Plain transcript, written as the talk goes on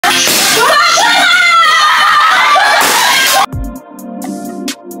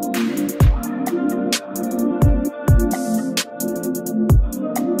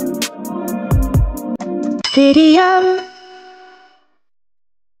Stadium.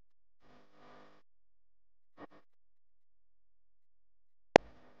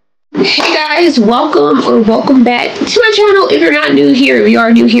 Hey guys, welcome back to my channel. If you're not new here, if you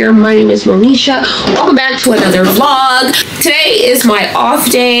are new here, my name is Monisha. Welcome back to another vlog. Today is my off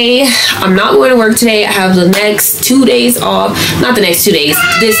day. I'm not going to work today. I have the next 2 days off. Not the next 2 days,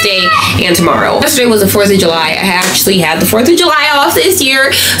 this day and tomorrow. Yesterday was the 4th of July. I actually had the 4th of July off this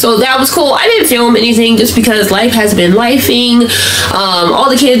year, so that was cool. I didn't film anything just because life has been lifing. All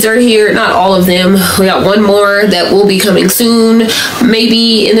the kids are here, not all of them. We got one more that will be coming soon,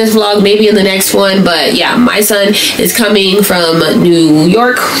 maybe in this vlog, maybe in the next one. But yeah, my son is coming from New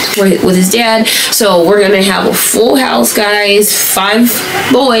York with his dad, so we're gonna have a full house, guys.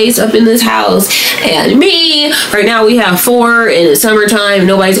 5 boys up in this house and me. Right now we have 4 in the summertime.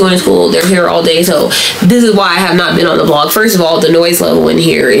 Nobody's going to school. They're here all day, so this is why I have not been on the vlog. First of all, the noise level in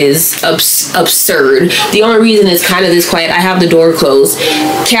here is absurd. The only reason it's kind of this quiet, I have the door closed.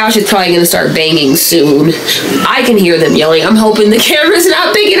 Couch is probably gonna start banging soon. I can hear them yelling. I'm hoping the camera's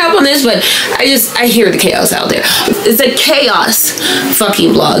not picking up on this, but I hear the chaos out there. It's a chaos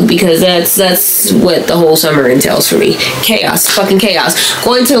fucking vlog because that's what the whole summer entails for me. Chaos, fucking chaos.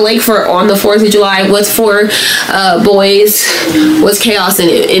 Going to the lake on the 4th of July with 4 boys was chaos in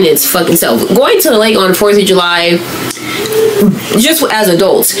its fucking self. Going to the lake on 4th of July, just as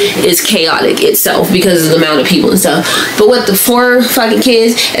adults, is chaotic itself because of the amount of people and stuff. But with the 4 fucking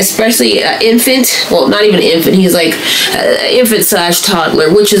kids, especially an infant, well, not even an infant, he's like infant /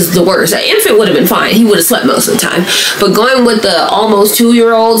 toddler, which is the worst. An infant would have been fine, he would have slept most of the time, but going with the almost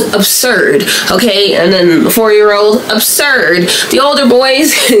 2-year-old, absurd. Okay, and then the 4-year-old, absurd. The older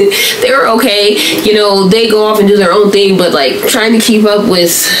boys, they were okay, you know, they go off and do their own thing, but like trying to keep up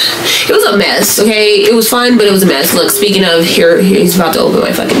with, it was a mess. Okay, it was fun, but it was a mess. Look, speaking of, here he's about to open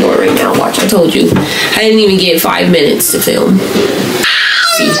my fucking door right now. Watch, I told you. I didn't even get 5 minutes to film.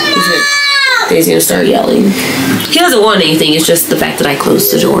 See, he's gonna start yelling. He doesn't want anything, it's just the fact that I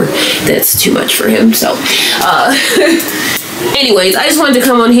closed the door that's too much for him. So anyways, I just wanted to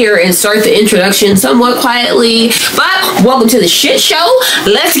come on here and start the introduction somewhat quietly, but welcome to the shit show.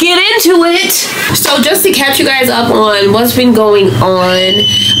 Let's get into it. So just to catch you guys up on what's been going on,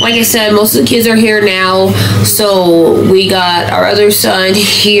 like I said, most of the kids are here now. So we got our other son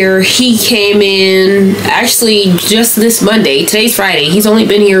here. He came in actually just this Monday. Today's Friday. He's only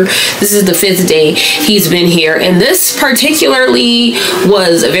been here, this is the 5th day he's been here, and this particularly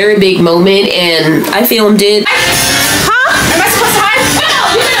was a very big moment, and I filmed it. Am I supposed to hide? No,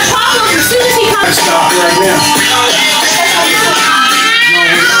 you're gonna follow him as soon as he comes. Stop right now.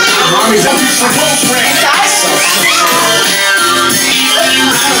 Mommy's up for both friends.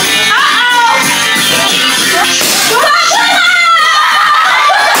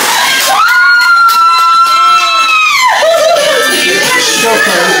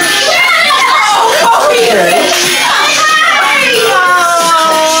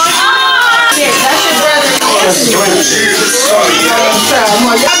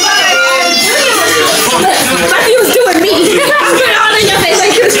 Like he was doing me. All in your face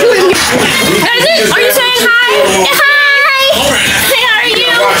like he was doing me. Are you saying hi? Hi. Hey, how are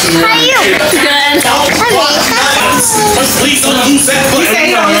you? How are you? Good.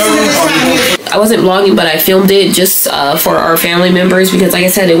 I wasn't vlogging, but I filmed it just for our family members because, like I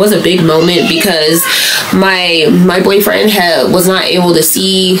said, it was a big moment because my boyfriend was not able to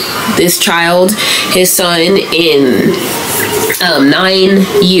see this child, his son, in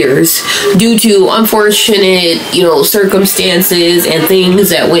 9 years due to unfortunate, you know, circumstances and things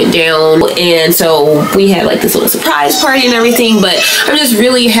that went down. And so we had like this little surprise party and everything, but I'm just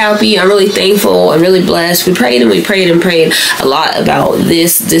really happy. I'm really thankful. I'm really blessed. We prayed and we prayed and prayed a lot about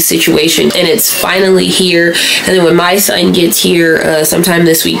this situation, and it's finally here. And then when my son gets here sometime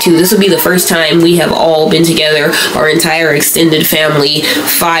this week too, this will be the first time we have all been together, our entire extended family,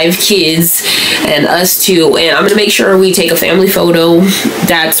 5 kids and us 2. And I'm gonna make sure we take a family photo.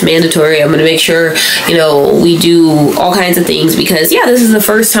 That's mandatory. I'm gonna make sure, you know, we do all kinds of things because yeah, this is the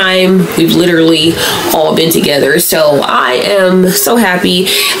first time we've literally all been together. So I am so happy.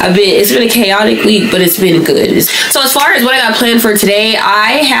 It's been a chaotic week, but it's been good. So as far as what I got planned for today,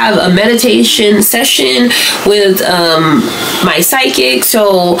 I have a meditation session with my psychic.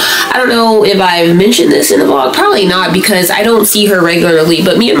 So I don't know if I've mentioned this in the vlog, probably not, because I don't see her regularly,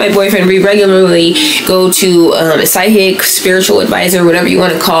 but me and my boyfriend, we regularly go to a psychic spiritual spiritual advisor, whatever you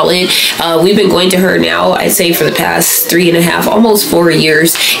want to call it. We've been going to her now, I'd say, for the past 3.5, almost 4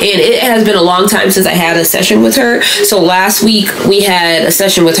 years. And it has been a long time since I had a session with her. So last week we had a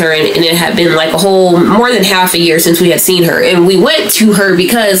session with her, and it had been like a whole more than half a year since we had seen her. And we went to her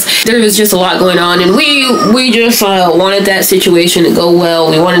because there was just a lot going on, and we just wanted that situation to go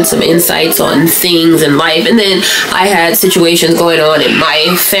well. We wanted some insights on things in life, and then I had situations going on in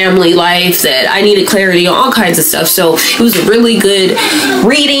my family life that I needed clarity on, all kinds of stuff. So it was a really good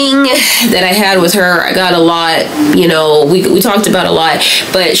reading that I had with her. I got a lot, you know, we talked about a lot,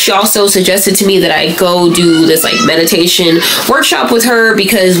 but she also suggested to me that I go do this like meditation workshop with her,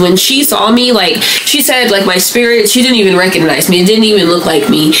 because when she saw me, like she said, like my spirit, she didn't even recognize me. It didn't even look like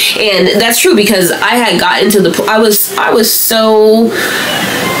me. And that's true, because I had gotten to the, I was so,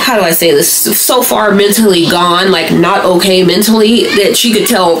 how do I say this, so far mentally gone, like not okay mentally, that she could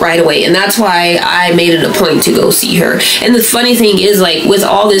tell right away. And that's why I made it a point to go see her. And the funny thing is, like with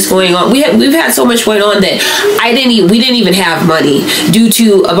all this going on, we've had so much going on that we didn't even have money due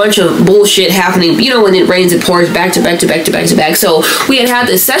to a bunch of bullshit happening. You know, when it rains, it pours, back to back to back to back to back. So we had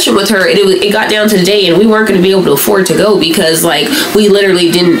this session with her, and it got down to the day, and we weren't going to be able to afford to go, because like we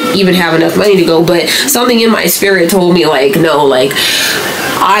literally didn't even have enough money to go. But something in my spirit told me, like, no, like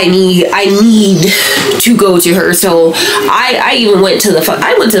I need to go to her. So I even went to the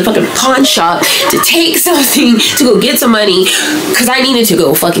fucking pawn shop to take something, to go get some money, because I needed to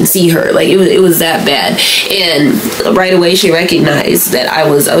go fucking see her. Like it was that bad. And right away she recognized that I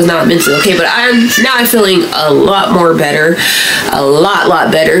was not mentally okay. But I'm feeling a lot more better, a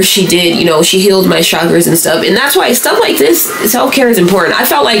lot better. She did, you know, she healed my chakras and stuff. And that's why stuff like this, self-care, is important. I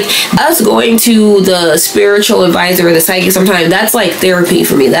felt like us going to the spiritual advisor or the psychic sometimes, that's like therapy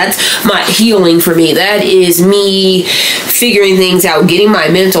for me. That's my healing for me. That is me figuring things out, getting my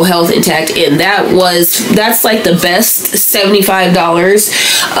mental health intact. And that's like the best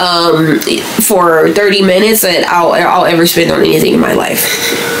 $75 for 30 minutes that I'll ever spend on anything in my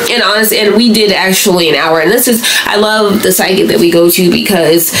life. And honestly, and we did actually an hour. And I love the psychic that we go to,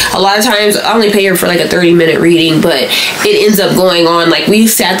 because a lot of times I only pay her for like a 30-minute reading, but it ends up going on, like we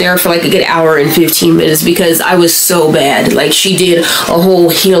sat there for like a good hour and 15 minutes because I was so bad. Like she did a whole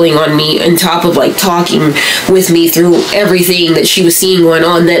healing on me, on top of like talking with me through everything that she was seeing going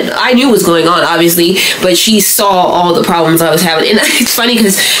on, that I knew was going on, obviously, but she saw all the problems I was having. And it's funny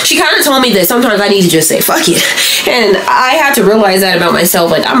because she kind of told me that sometimes I need to just say fuck it. And I had to realize that about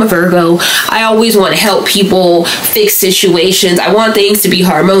myself. Like, I'm a Virgo. I always want to help people fix situations. I want things to be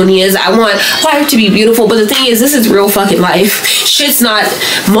harmonious. I want life to be beautiful. But the thing is, this is real fucking life. Shit's not,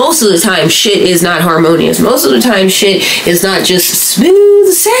 most of the time, shit is not harmonious. Most of the time, shit is not just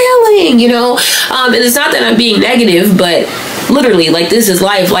smooth sailing, you know? And it's not that I'm being negative, but literally, like, this is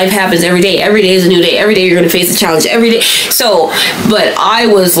life. Life happens every day. Every day is a new day. Every day you're going to face a challenge. Every day. So, but I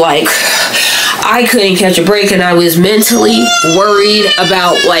was like, I couldn't catch a break, and I was mentally worried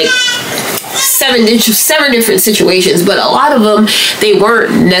about like seven different situations, but a lot of them, they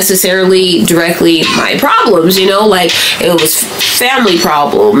weren't necessarily directly my problems, you know, like it was family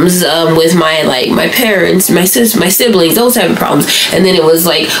problems with my parents, my siblings, those type of problems. And then it was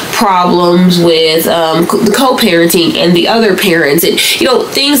like problems with the co-parenting and the other parents, and you know,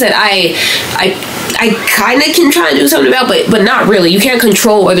 things that I kind of can try to do something about, but not really. You can't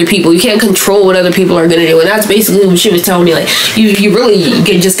control other people. You can't control what other people are going to do. And that's basically what she was telling me. Like, you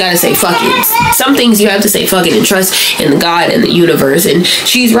just got to say fuck it. Some things you have to say fuck it and trust in the God and the universe. And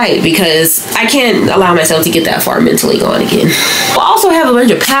she's right, because I can't allow myself to get that far mentally gone again. I also have a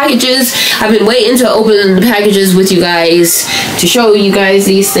bunch of packages. I've been waiting to open the packages with you guys to show you guys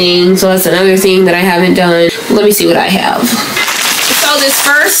these things. So that's another thing that I haven't done. Let me see what I have. So this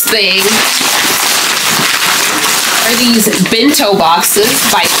first thing are these bento boxes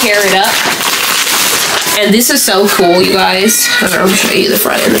by Carrot Up, and this is so cool, you guys. I'll show you the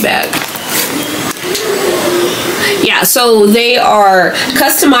front and the back. Yeah, so they are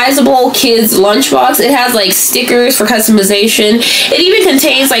customizable kids lunchbox. It has like stickers for customization. It even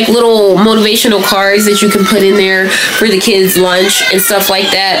contains like little motivational cards that you can put in there for the kids' lunch and stuff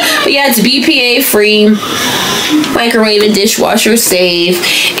like that. But yeah, it's BPA free, microwave and dishwasher safe,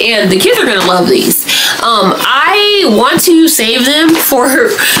 and the kids are gonna love these. I want to save them for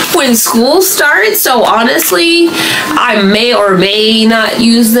when school starts, so honestly I may or may not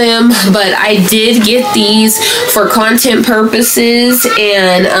use them, but I did get these for content purposes.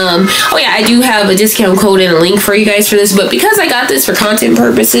 And oh yeah, I do have a discount code and a link for you guys for this, but because I got this for content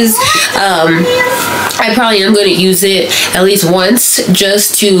purposes, I probably am going to use it at least once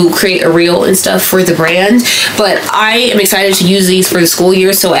just to create a reel and stuff for the brand. But I am excited to use these for the school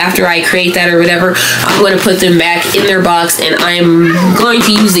year, so after I create that or whatever, I'm going to put them back in their box, and I'm going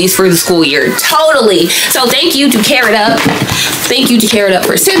to use these for the school year. Totally. So thank you to Carrot Up. Thank you to Carrot Up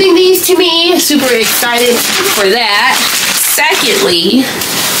for sending these to me. Super excited for that. Secondly,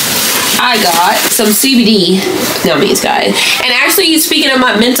 I got some CBD gummies, guys. And actually, speaking of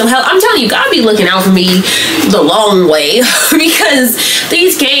my mental health, I'm telling you, God be looking out for me the long way because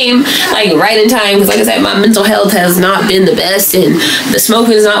these came like right in time. Because like I said, my mental health has not been the best, and the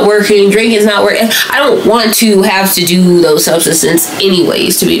smoking is not working, drinking is not working. I don't want to have to do those substances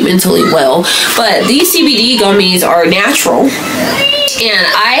anyways to be mentally well. But these CBD gummies are natural. And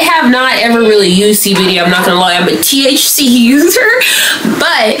I have not ever really used CBD. I'm not gonna lie, I'm a THC user,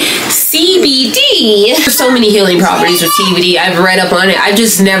 but CBD, there's so many healing properties with CBD. I've read up on it. I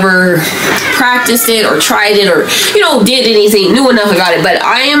just never practiced it or tried it or, you know, did anything, knew enough about it. But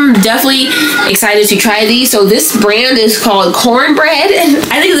I am definitely excited to try these. So this brand is called Cornbread.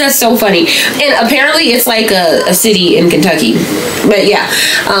 I think that's so funny. And apparently it's like a city in Kentucky. But yeah,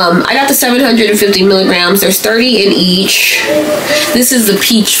 I got the 750 milligrams. There's 30 in each. This is the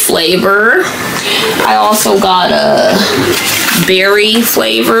peach flavor. I also got a berry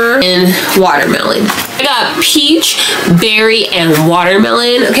flavor and watermelon. I got peach, berry, and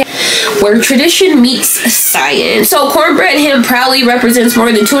watermelon. Okay, where tradition meets science. So Cornbread Hemp proudly represents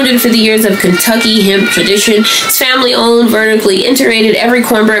more than 250 years of Kentucky hemp tradition. It's family-owned, vertically integrated. Every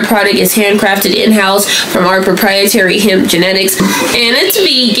cornbread product is handcrafted in-house from our proprietary hemp genetics, and it's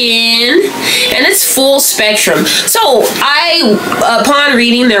vegan, and it's full spectrum. So upon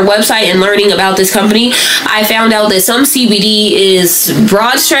reading their website and learning about this company, I found out that some CBD is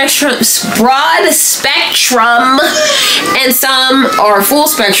broad spectrum, and some are full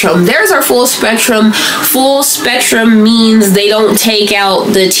spectrum. Theirs are full spectrum. Full spectrum means they don't take out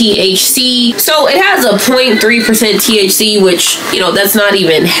the THC. So it has a 0.3% THC, which, you know, that's not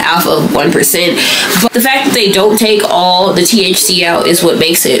even half of 1%. But the fact that they don't take all the THC out is what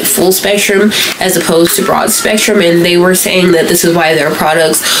makes it full spectrum as opposed to broad spectrum. And they were saying that this is why their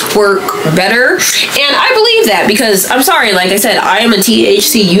products work better. And I believe that because, I'm sorry, like I said, I am a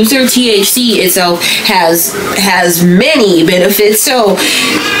THC user. THC itself has many benefits. So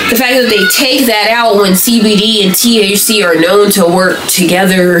the fact that they take that out when CBD and THC are known to work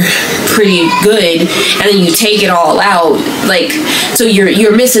together pretty good, and then you take it all out, like, so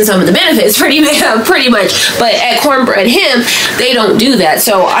you're missing some of the benefits pretty much. But at Cornbread Hemp, they don't do that.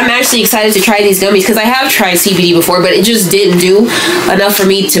 So I'm actually excited to try these gummies because I have tried CBD before, but it just didn't do enough for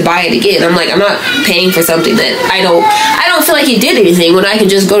me to buy it again. I'm like, I'm not paying for something that I don't feel like it did anything when I can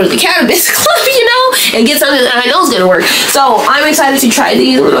just go to the cannabis club, you know, and get something that I know is gonna work. So I'm excited to try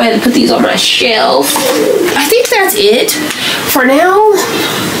these. I'm gonna go ahead and put these on my shelf. I think that's it for now.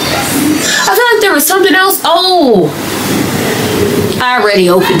 I feel like there was something else. Oh, I already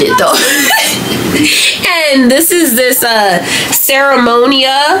opened it though. And this is this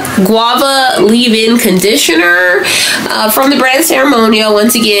Ceremonia Guava Leave-In Conditioner from the brand Ceremonia.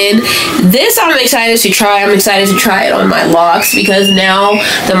 Once again, this I'm excited to try. I'm excited to try it on my locks because now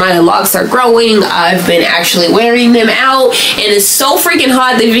that my locks are growing, I've been actually wearing them out, and it's so freaking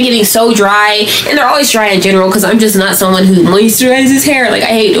hot. They've been getting so dry, and they're always dry in general because I'm just not someone who moisturizes hair. Like, I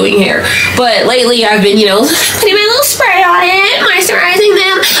hate doing hair, but lately I've been, you know, putting my little spray on it, moisturizing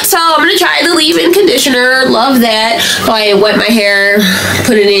them. So I'm gonna try the leave-in conditioner. Love that. So I wet my hair,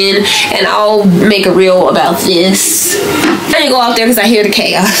 put it in, and I'll make a reel about this. I'm gonna go out there because I hear the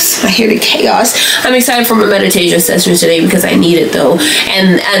chaos. I hear the chaos. I'm excited for my meditation session today because I need it though,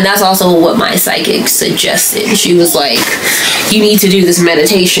 and that's also what my psychic suggested. She was like, you need to do this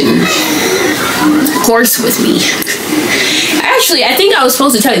meditation course with me. Actually, I think I was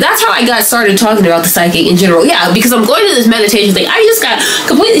supposed to tell you. That's how I got started talking about the psychic in general. Yeah, because I'm going to this meditation thing. I just got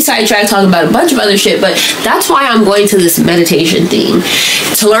completely sidetracked talking about a bunch of other shit, but that's why I'm going to this meditation thing,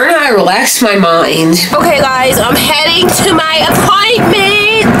 to learn how to relax my mind. Okay, guys, I'm heading to my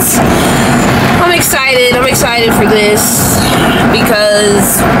appointment. I'm excited. I'm excited for this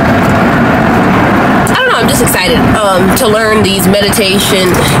because I'm just excited to learn these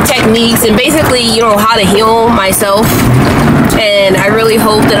meditation techniques and basically, you know, how to heal myself. And I really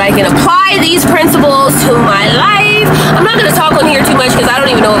hope that I can apply these principles to my life. I'm not going to talk on here too much because I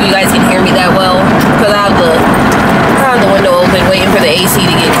don't even know if you guys can hear me that well because I have the window open waiting for the AC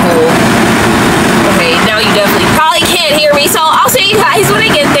to get cool. Okay, now you definitely probably can't hear me, so I'll see you guys when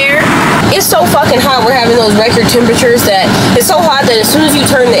I get there. It's so fucking hot. We're having those record temperatures that it's so hot that as soon as you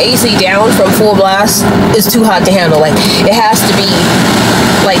turn the AC down from full blast, it's too hot to handle. Like, it has to be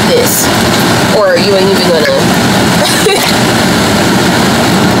like this, or you ain't even gonna.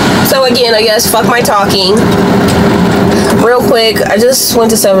 So again, I guess fuck my talking. Real quick, I just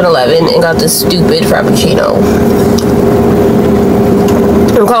went to 7-Eleven and got this stupid Frappuccino.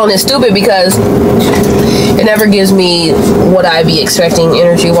 I'm calling it stupid because it never gives me what I'd be expecting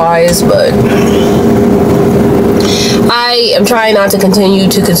energy-wise, but I am trying not to continue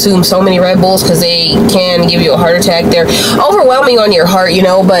to consume so many Red Bulls because they can give you a heart attack. They're overwhelming on your heart, you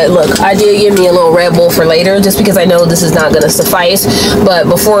know, but look, I did give me a little Red Bull for later just because I know this is not going to suffice. But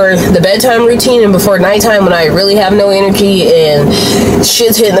before the bedtime routine and before nighttime when I really have no energy and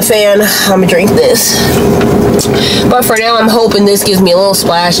shit's hitting the fan, I'm going to drink this. But for now, I'm hoping this gives me a little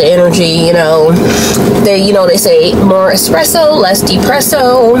splash of energy, you know. They say more espresso, less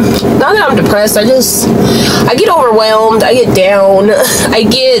depresso. Not that I'm depressed, I get overwhelmed, I get down, I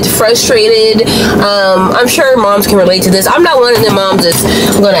get frustrated. I'm sure moms can relate to this. I'm not one of them moms that's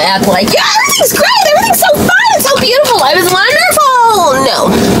gonna act like, yeah, everything's great, everything's so fun, it's so beautiful, life is wonderful.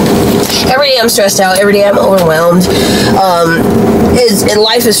 No. Every day I'm stressed out, every day I'm overwhelmed.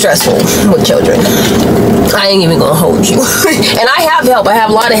 Life is stressful with children. I ain't even gonna hold you. And I have help, I have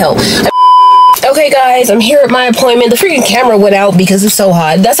a lot of help. Okay guys, I'm here at my appointment. The freaking camera went out because it's so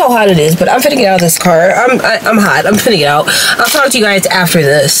hot. That's how hot it is, but I'm finna get out of this car. I'm hot. I'm finna get out. I'll talk to you guys after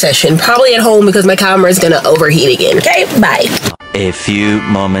the session. Probably at home because my camera is gonna overheat again. Okay, bye. A few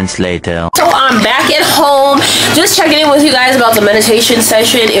moments later. So I'm back at home, just checking in with you guys about the meditation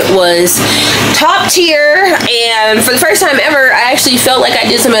session. It was top tier, and for the first time ever, I actually felt like I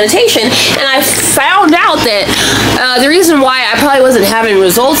did some meditation, and I found out that the reason why I probably wasn't having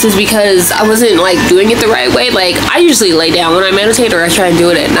results is because I wasn't like doing it the right way. Like, I usually lay down when I meditate, or I try and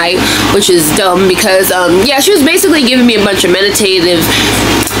do it at night, which is dumb because yeah, she was basically giving me a bunch of meditative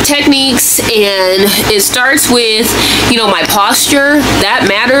techniques, and it starts with, you know, my posture. That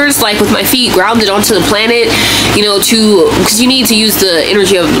matters, like with my feet grounded onto the planet, you know, because you need to use the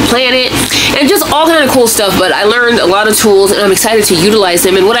energy of the planet, and just all kind of cool stuff. But I learned a lot of tools, and I'm excited to utilize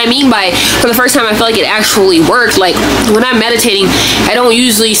them. And what I mean by, for the first time, I felt like it actually worked. Like, when I'm meditating, I don't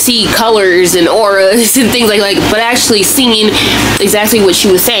usually see colors and auras and things like but actually seeing exactly what she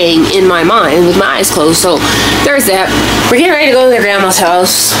was saying in my mind with my eyes closed. So there's that. We're getting ready to go to their grandma's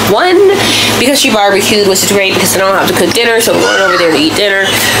house. One, because she barbecued, which is great because I don't have to cook dinner, so we're going over there to eat dinner.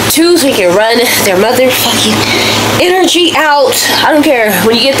 Two, so we can run their motherfucking energy out. I don't care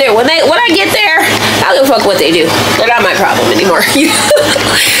when you get there. When I get there, I don't give a fuck what they do. They're not my problem anymore.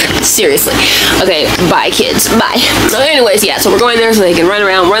 Seriously. Okay, bye kids. Bye. So anyways, yeah, so we're going there so they can run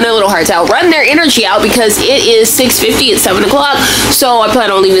around, run their little hearts out, run their energy out, because it is 6:50, it's 7 o'clock. So I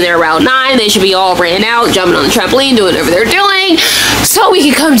plan on leaving there around 9. They should be all ran out, jumping on the trampoline, doing whatever they're doing, so we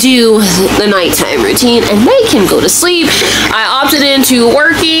can come do the nighttime routine and they can go to sleep. I opted into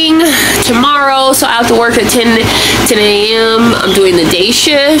working tomorrow, so I have to work at 10 a.m. I'm doing the day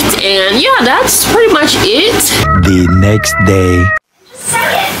shift, and yeah, that's pretty much it. The next day.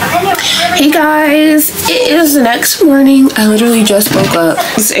 Hey guys, it is the next morning. I literally just woke up.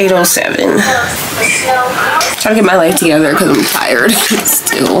 It's 8:07. Trying to get my life together because I'm tired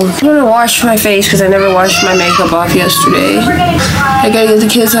still. I'm gonna wash my face because I never washed my makeup off yesterday. I gotta get the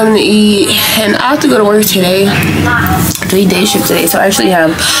kids something to eat, and I have to go to work today. Doing day shift today, so I actually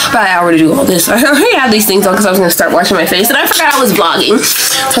have about an hour to do all this. I already had these things on because I was gonna start washing my face, and I forgot I was vlogging.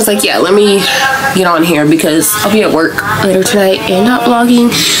 So I was like, yeah, let me get on here because I'll be at work later tonight and not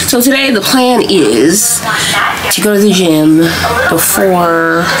vlogging. So today the plan is to go to the gym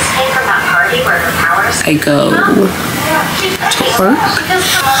before I go to work.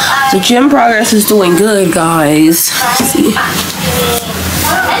 The gym progress is doing good, guys. Let's see.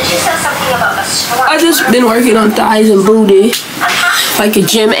 I've just been working on thighs and booty like a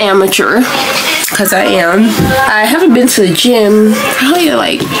gym amateur, because I am. I haven't been to the gym probably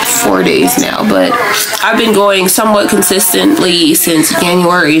like 4 days now, but I've been going somewhat consistently since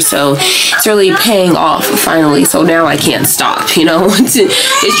January, so it's really paying off finally. So now I can't stop, you know.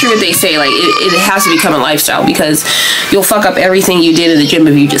 It's true what they say, like it has to become a lifestyle, because you'll fuck up everything you did in the gym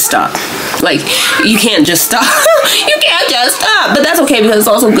if you just stop. Like, you can't just stop. You can't just stop, but that's okay because it's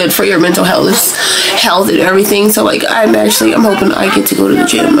also good for your mental health and everything. So like, I'm hoping I get to go to the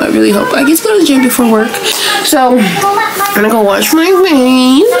gym. I really hope I get to go to the gym before work. So I'm gonna go wash my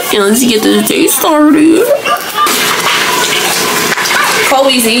face and let's get this day started.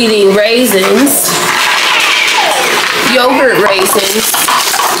 Chloe's eating raisins, yogurt raisins.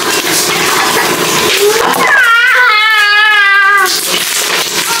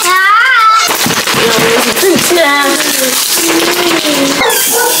 You know, it's a pretty You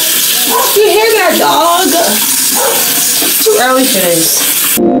hear that, dog? Too early for this.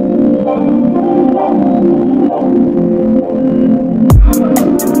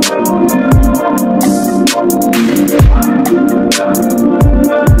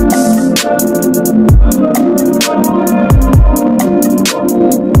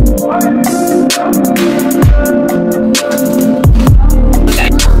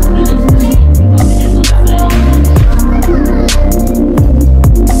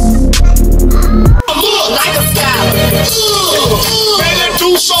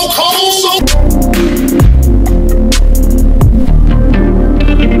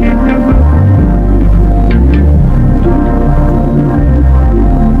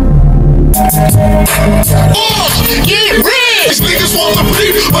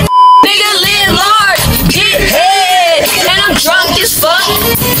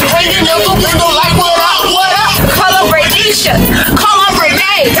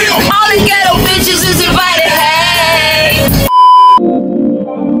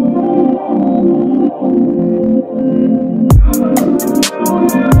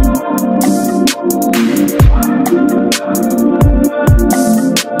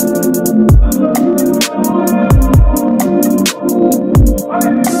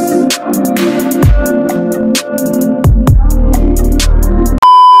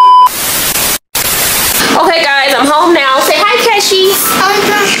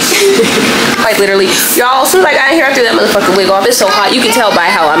 Like literally, y'all, as soon as I got in here, I threw that motherfucking wig off. It's so hot. You can tell by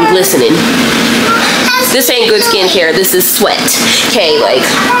how I'm glistening. This ain't good skincare. This is sweat. Okay, like,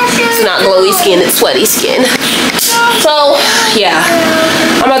 it's not glowy skin, it's sweaty skin. So, yeah.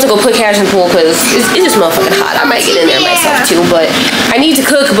 I'm about to go put Cash in the pool because it's just motherfucking hot. I might get in there myself too, but I need to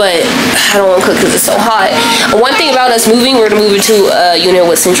cook, but I don't want to cook because it's so hot. One thing about us moving, we're going to move into a unit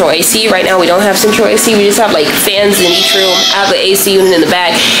with central AC. Right now, we don't have central AC. We just have, like, fans in each room. I have the AC unit in the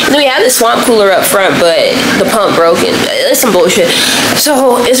back. And then we have this swamp cooler up front, but the pump broke and it's some bullshit.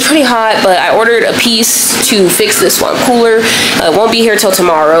 So, it's pretty hot, but I ordered a piece to fix this swamp cooler. It won't be here till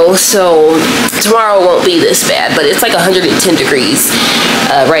tomorrow, so tomorrow won't be this bad, but it's like 110 degrees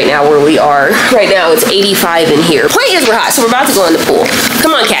right now where we are. Right now, it's 85 in here. Point is, we're hot, so we're about to go in the pool.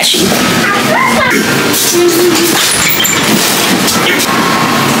 Come on, Cashy.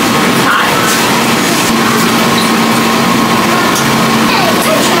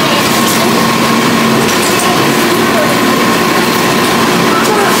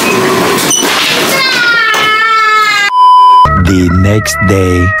 The next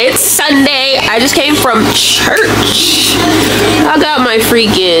day. It's Sunday. I just came from church. I got my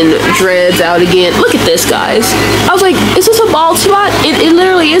freaking dreads out again. Look at this, guys. I was like, is this a bald spot? It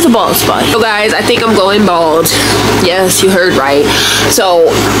literally is a bald spot. So guys, I think I'm going bald. Yes, you heard right.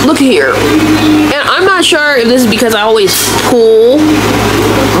 So look here. And I'm not sure if this is because I always pull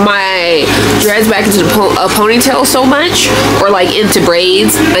my dreads back into a ponytail so much, or like into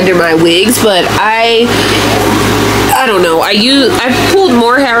braids under my wigs, but I don't know. I pulled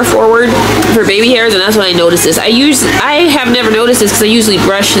more hair forward for baby hairs, and that's when I noticed this. I have never noticed this because I usually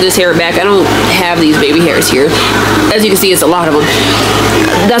brush this hair back. I don't have these baby hairs here. As you can see, it's a lot of them.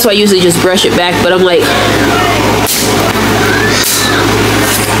 That's why I usually just brush it back, but I'm like,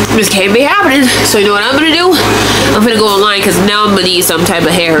 this can't be happening. So you know what I'm gonna do? I'm gonna go online because now I'm gonna need some type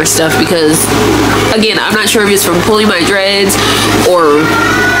of hair stuff because, again, I'm not sure if it's from pulling my dreads or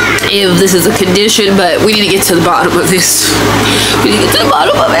if this is a condition, but we need to get to the bottom of this. We need to get to the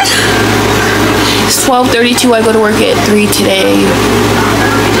bottom of it. It's 12:32. I go to work at 3 today.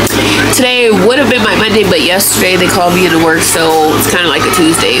 Today would have been my Monday, but yesterday they called me into work, so it's kind of like a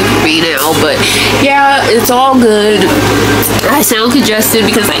Tuesday for me now. But yeah, it's all good. I sound congested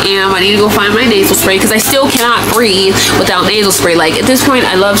because I am. I need to go find my nasal spray because I still cannot breathe without nasal spray. Like, at this point,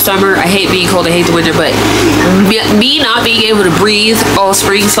 I love summer. I hate being cold. I hate the winter, but me not being able to breathe all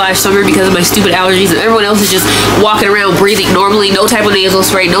spring/summer because of my stupid allergies, and everyone else is just walking around breathing normally, no type of nasal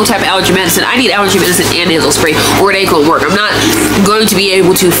spray, no type of allergy medicine. I need allergy medicine and nasal spray, or it ain't gonna work. I'm not going to be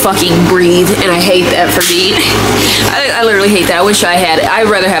able to fucking breathe, and I hate that for me. I literally hate that. I wish I had it. I'd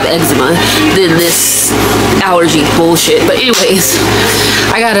rather have eczema than this allergy bullshit. But anyways,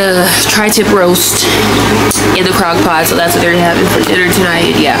 I got a tri-tip roast in the crock pot, so that's what they're having for dinner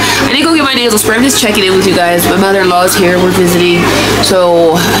tonight. Yeah, I need to go get my nasal spray. I'm just checking in with you guys. My mother-in-law's here. We're visiting.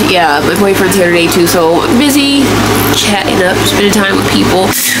 So yeah, my boyfriend's here today too. So I'm busy chatting up, spending time with people.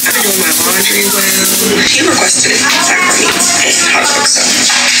 I've been doing my laundry well. He requested macaroni and hot dog stuff.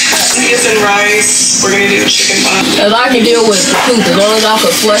 Beans and rice. We're gonna do chicken pot. As I can deal with the soup, as long as I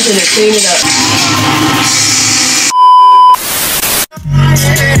can flush it and clean it up.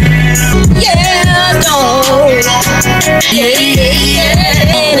 Yeah, no.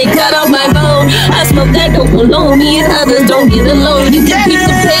 don't know me and others don't get along. You can keep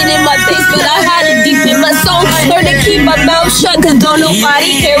the pain in my face, but I hide it deep in my soul. Learn to keep my mouth shut, cause don't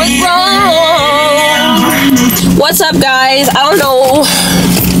nobody care what's wrong. What's up, guys? I don't know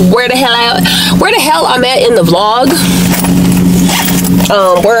where the hell I'm at in the vlog.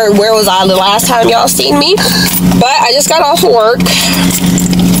 Where was I the last time y'all seen me? But I just got off of work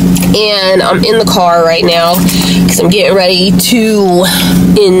and I'm in the car right now because I'm getting ready to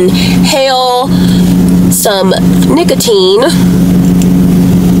inhale some nicotine.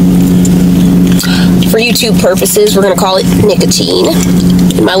 For YouTube purposes, we're gonna call it nicotine.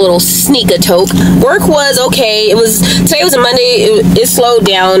 My little sneak-a-toke. Work was okay. Today was a Monday. It slowed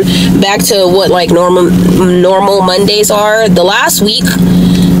down back to what like normal Mondays are. The last week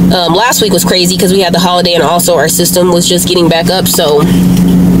was crazy because we had the holiday and also our system was just getting back up. So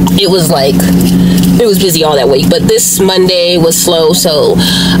it was busy all that week. But this Monday was slow, so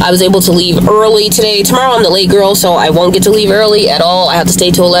I was able to leave early today. Tomorrow I'm the late girl, so I won't get to leave early at all. I have to stay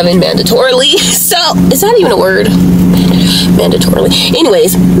till 11 mandatorily. So is that even a word? Mandatorily.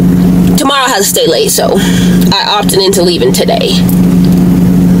 Anyways, tomorrow I have to stay late, so I opted into leaving today.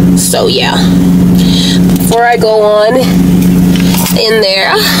 So yeah, before I go on in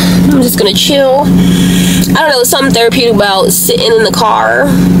there, I'm just gonna chill. I don't know, something therapeutic about sitting in the car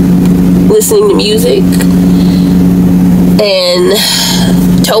listening to music and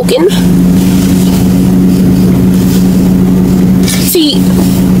toking. See,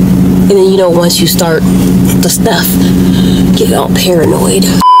 and then you know, once you start the stuff, get all paranoid.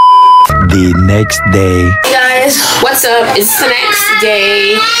 The next day. Hey guys, what's up? It's the next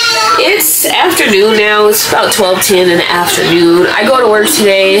day. It's afternoon now. It's about 12:10 in the afternoon. I go to work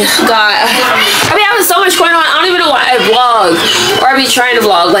today. I've been having so much going on. I don't even know why I vlog or I be trying to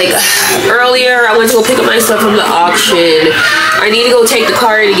vlog. Like earlier, I went to go pick up my stuff from the auction. I need to go take the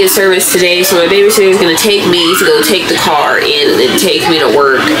car in to get service today, so my babysitter is gonna take me to go take the car in and then take me to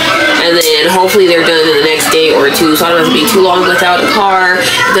work. And then hopefully they're done in the next day or two, so I don't have to be too long without a car.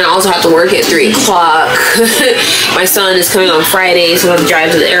 And then I also have to work at 3 o'clock. My son is coming on Friday, so I have to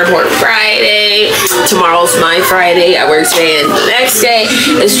drive to the airport Friday. Tomorrow's my Friday. I work today and the next day.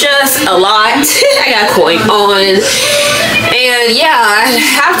 It's just a lot I got going on. And yeah, I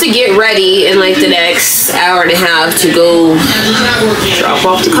have to get ready in like the next hour and a half to go drop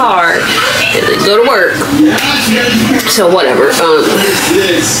off the car and then go to work. So whatever.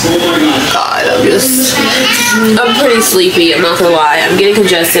 God, I'm pretty sleepy. I'm not gonna lie. I'm getting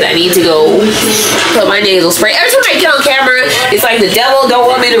congested. I need to go put my nasal spray. Every time I get on camera, it's like the devil don't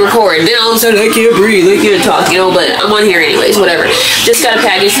want me to record. And then all of a sudden I can't breathe, I can't talk, you know, but I'm on here anyways, whatever. Just got a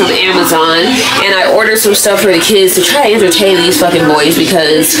package from Amazon and I ordered some stuff for the kids to try to entertain these fucking boys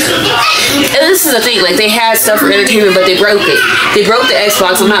because, and this is the thing, like they had stuff for entertainment but they broke it. They broke the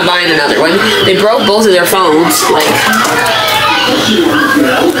Xbox. I'm not buying another one. They broke both of their phones. Like,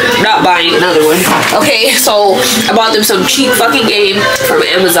 not buying another one. Okay, so I bought them some cheap fucking game from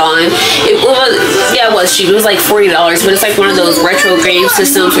Amazon. It was cheap. It was like $40, but it's like one of those retro game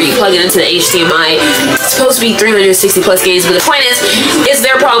systems where you plug it into the HDMI. It's supposed to be 360 plus games, but the point is, it's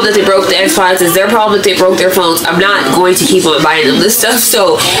their problem that they broke the Xbox. It's their problem that they broke their phones. I'm not going to keep on buying them this stuff,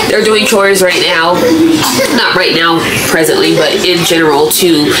 so they're doing chores right now. Not right now, presently, but in general,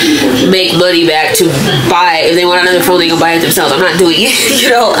 to make money back to buy. If they want another phone, they can buy it themselves. I'm not doing it. You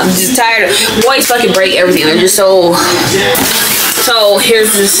know, I'm just tired of boys fucking break everything. They're just so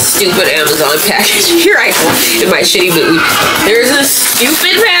here's this stupid Amazon package. Here I go in my shitty mood. There's a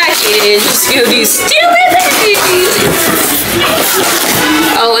stupid package. It's gonna be stupid package.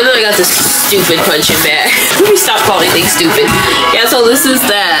 Oh, and then I got this stupid punching bag. Let me stop calling things stupid. Yeah, so this is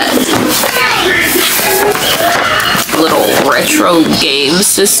that little retro game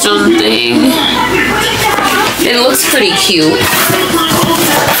system thing. It looks pretty cute.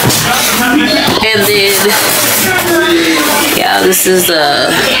 And then, yeah, this is the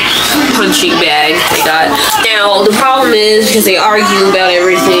punching bag they got. Now, the problem is, because they argue about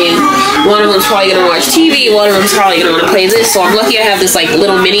everything, one of them's probably going to watch TV, one of them's probably going to want to play this, so I'm lucky I have this, like,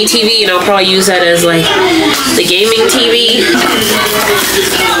 little mini TV, and I'll probably use that as, like, the gaming TV.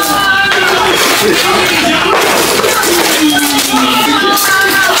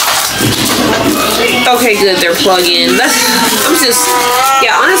 Okay, good, they're plug-in.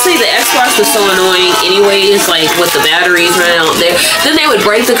 Yeah, honestly, the Xbox was so annoying anyways, like, with the batteries running out there. Then they would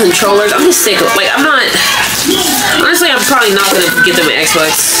break the controllers. I'm just sick of, like, honestly, I'm probably not gonna get them an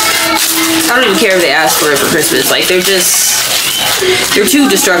Xbox. I don't even care if they ask for it for Christmas. Like, they're just they're too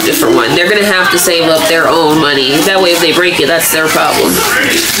destructive for one. They're gonna have to save up their own money. That way, if they break it, that's their problem.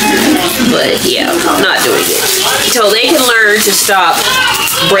 But yeah, not doing it. So they can learn to stop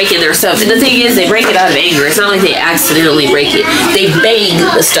breaking their stuff. And the thing is, they break it out of anger. It's not like they accidentally break it. They bang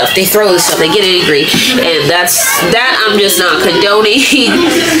the stuff. They throw the stuff. They get angry. And that I'm just not condoning.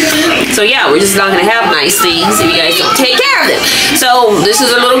 So yeah, we're just not gonna have nice things if you guys don't take care of them. So this is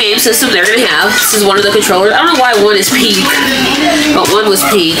a little game system they're gonna have. This is one of the controllers. I don't know why one is pink, but one was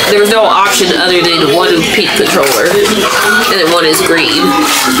pink. There was no option other than one pink controller, and then one is green.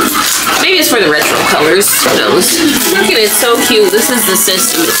 Maybe it's for the retro colors. Who knows? Look at it, it's so cute. This is the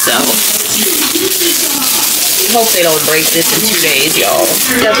system itself. Hope they don't break this in 2 days, y'all.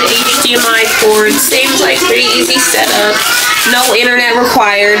 Got the HDMI cord. Seems like pretty easy setup. No internet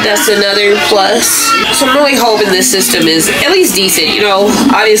required. That's another plus. So I'm really hoping this system is at least decent. You know,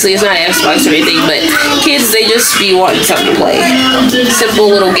 obviously it's not Xbox or anything, but kids, they just be wanting something to play.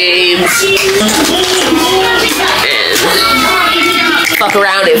 Simple little games. And fuck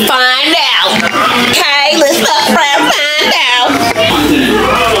around and find out. Okay, let's fuck around and find out.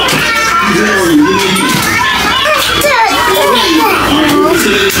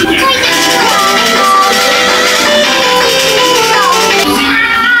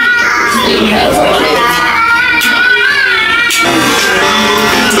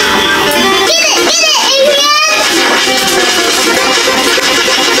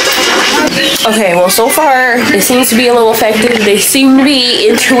 Okay, well, so far it seems to be a little effective. They seem to be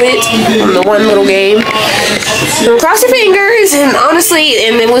into it on the one little game. So cross your fingers, and honestly,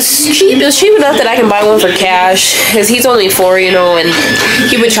 and it was cheap. It was cheap enough that I can buy one for cash, because he's only 4, you know, and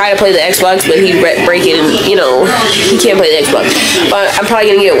he would try to play the Xbox, but he'd break it, and, you know, he can't play the Xbox. But I'm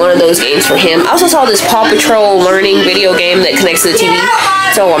probably going to get one of those games for him. I also saw this Paw Patrol learning video game that connects to the TV,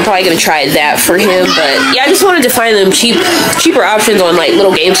 so I'm probably going to try that for him. But yeah, I just wanted to find them cheaper options on, like,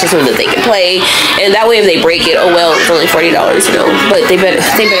 little game systems that they can play. And that way, if they break it, oh well, it's only $40, you know. But they better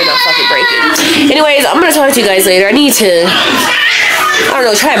not fucking break it. Anyways, I'm gonna talk to you guys later. I need to, I don't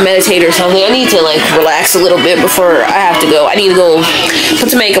know, try to meditate or something. I need to like relax a little bit before I have to go. I need to go put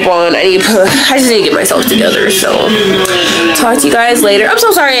some makeup on. I just need to get myself together. So talk to you guys later. I'm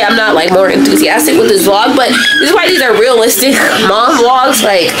so sorry I'm not like more enthusiastic with this vlog, but this is why these are realistic mom vlogs.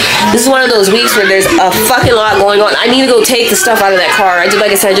 Like, this is one of those weeks where there's a fucking lot going on. I need to go take the stuff out of that car.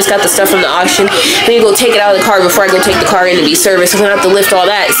 Like I said, I just got the stuff from the auction. I need to go take it out of the car before I go take the car in to be serviced. I'm gonna have to lift all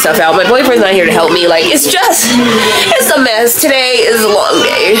that stuff out. My boyfriend's not here to help me. Like, it's a mess. Today is a long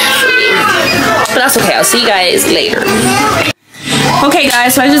day for me, but that's okay. I'll see you guys later. Okay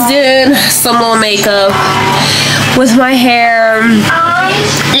guys, so I just did some little makeup with my hair,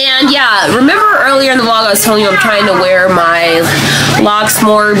 and yeah, remember earlier in the vlog I was telling you I'm trying to wear my locks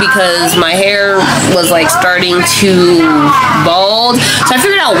more because my hair was like starting to bald. So I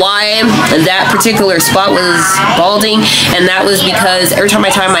figured out why that particular spot was balding, and that was because every time I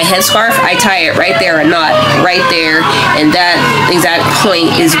tie my headscarf, I tie it right there, a knot right there, and that exact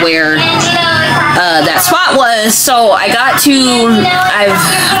point is where that spot was. So I've got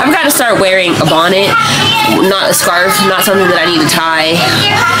to start wearing a bonnet, not a scarf, not something that I need to tie,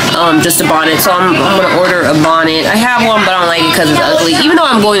 just a bonnet. So I'm gonna order a bonnet. I have one, but I don't like it because it's ugly, even though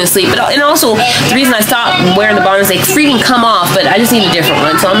I'm going to sleep. And also, the reason I stopped wearing the bonnets, they freaking come off, but I just need a different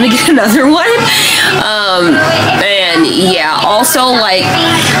one, so I'm gonna get another one. And yeah, also, like,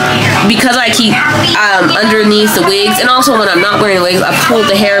 because I keep underneath the wigs, and also when I'm not wearing wigs, I pull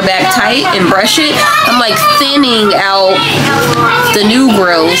the hair back tight and brush it. I'm like thinning out the new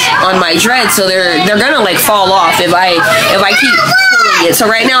growth on my dreads, so they're gonna like fall off if I keep pulling it. So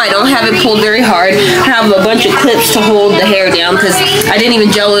right now I don't have it pulled very hard. I have a bunch of clips to hold the hair down because I didn't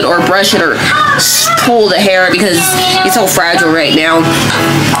even gel it or brush it or pull the hair because it's so fragile right now.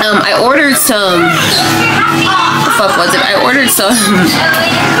 I ordered some, what the fuck was it? I ordered some,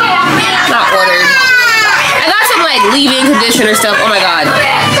 not ordered. I got some like leave-in conditioner stuff. Oh my god.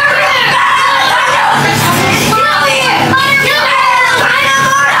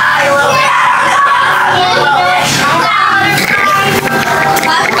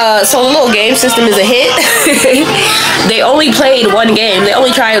 So the little game system is a hit. They only played one game. They only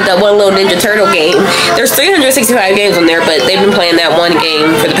tried that one little Ninja Turtle game. There's 365 games on there, but they've been playing that one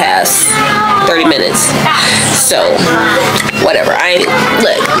game for the past 30 minutes. So, whatever.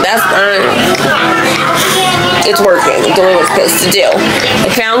 It's working. I'm doing what it's supposed to do.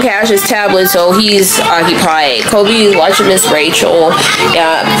 I found Cash's tablet, so he's occupied. Kobe's watching Miss Rachel.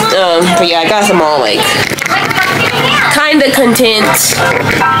 Yeah, but yeah, I got them all like kinda content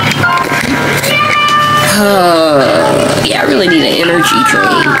Yeah, I really need an energy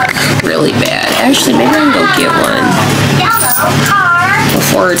drink really bad. Actually, maybe I can go get one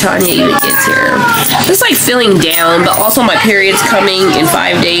before Tanya even gets here. Just like feeling down, but also my period's coming in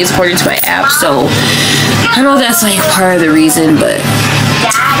 5 days according to my app, so I know that's like part of the reason, but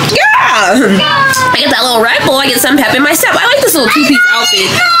yeah, I get that little Red Bull, I get some pep in my step. I like this little two-piece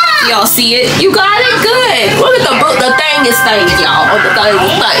outfit. Y'all see it? You got it good. Look at the thing is thing, y'all.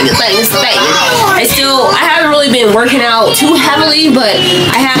 The thing is thing. I haven't really been working out too heavily, but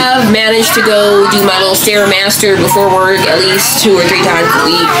I have managed to go do my little Stairmaster before work at least 2 or 3 times a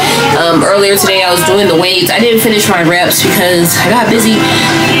week. Earlier today I was doing the weights. I didn't finish my reps because I got busy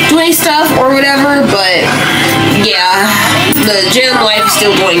doing stuff or whatever, but yeah, the gym life is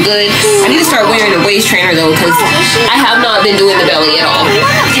still going good. I need to start wearing a waist trainer though, because I have not been doing the belly at all.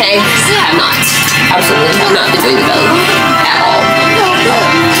 Okay, have not. Absolutely have not been doing the belly at all.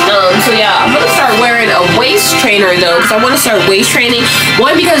 So yeah, I'm gonna start wearing a waist trainer though, because I want to start waist training.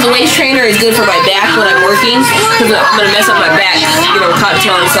 One, because the waist trainer is good for my back when I'm working, because I'm gonna mess up my back, you know,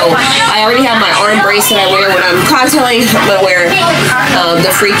 cocktailing. So I already have my arm brace that I wear when I'm cocktailing. I'm gonna wear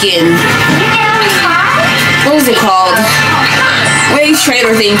the freaking, what is it called? Waist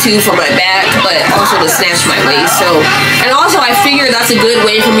trainer thing too for my back, but also to snatch my waist. So, and also I figure that's a good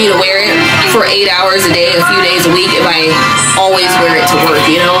way for me to wear it for 8 hours a day, a few days a week, if I always wear it to work,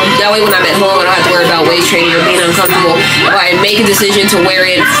 you know? That way when I'm at home, I don't have to worry about waist training or being uncomfortable. If I make a decision to wear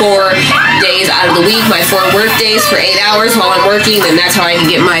it 4 days out of the week, my 4 work days for 8 hours while I'm working, then that's how I can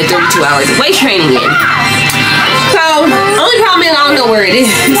get my 32 hours of waist training in. So, only problem is I don't know where it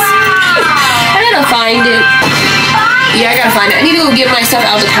is. I gotta find it. Yeah, I gotta find it. I need to go get myself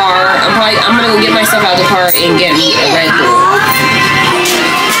out of the car. I'm gonna go get myself out of the car and get me a Red Bull.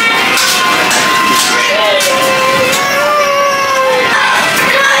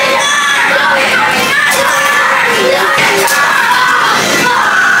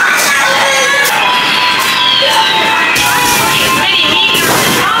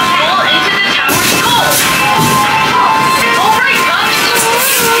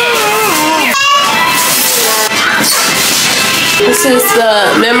 This is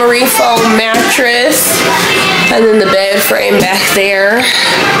the memory foam mattress, and then the bed frame back there.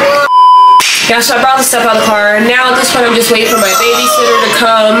 Yeah, so I brought the stuff out of the car. Now at this point, I'm just waiting for my babysitter to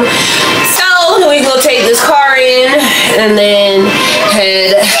come. So we can go take this car in and then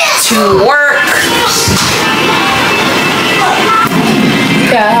head to work.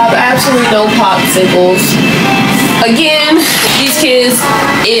 Yeah, I have absolutely no popsicles. Again, these kids,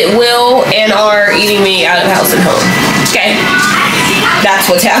 it will and are eating me out of house and home. Okay? That's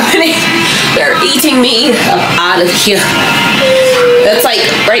what's happening. They're eating me out of here. That's like,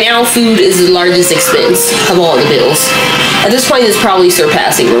 right now, food is the largest expense of all the bills. At this point, it's probably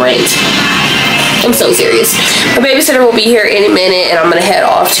surpassing rent. I'm so serious. My babysitter will be here in a minute, and I'm gonna head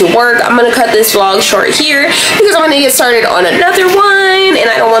off to work. I'm gonna cut this vlog short here because I'm gonna get started on another one, and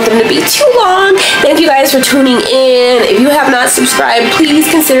I don't want them to be too long. Thank you guys for tuning in. If you have not subscribed, please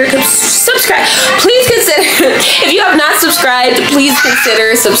consider subscribe. Please consider, if you have not subscribed, please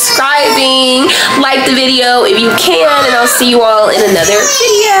consider subscribing. Like the video if you can, and I'll see you all in another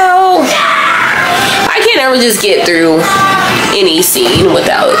video. I can't ever just get through any scene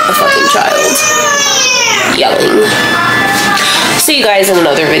without a fucking child yelling. See you guys in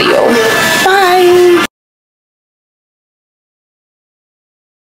another video. Bye.